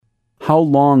How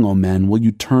long, O men, will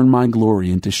you turn my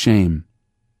glory into shame?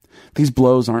 These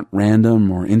blows aren't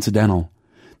random or incidental.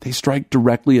 They strike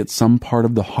directly at some part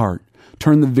of the heart,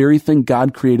 turn the very thing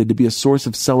God created to be a source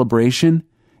of celebration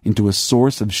into a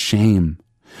source of shame.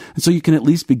 And so you can at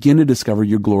least begin to discover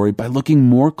your glory by looking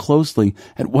more closely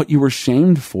at what you were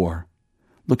shamed for.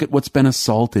 Look at what's been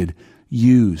assaulted,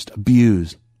 used,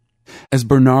 abused. As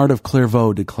Bernard of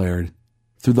Clairvaux declared,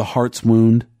 through the heart's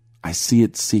wound, I see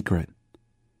its secret.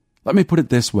 Let me put it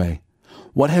this way.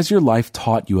 What has your life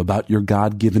taught you about your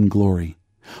God-given glory?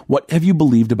 What have you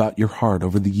believed about your heart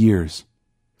over the years?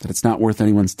 That it's not worth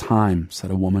anyone's time,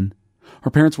 said a woman. Her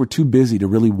parents were too busy to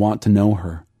really want to know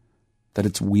her. That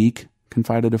it's weak,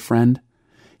 confided a friend.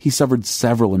 He suffered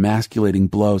several emasculating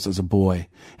blows as a boy,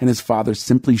 and his father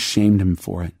simply shamed him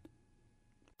for it.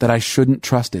 That I shouldn't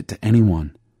trust it to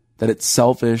anyone. That it's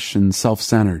selfish and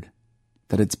self-centered.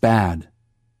 That it's bad.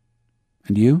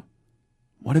 And you?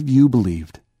 What have you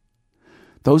believed?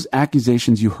 Those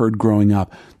accusations you heard growing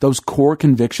up, those core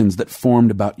convictions that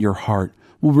formed about your heart,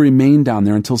 will remain down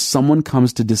there until someone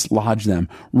comes to dislodge them,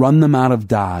 run them out of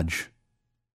Dodge.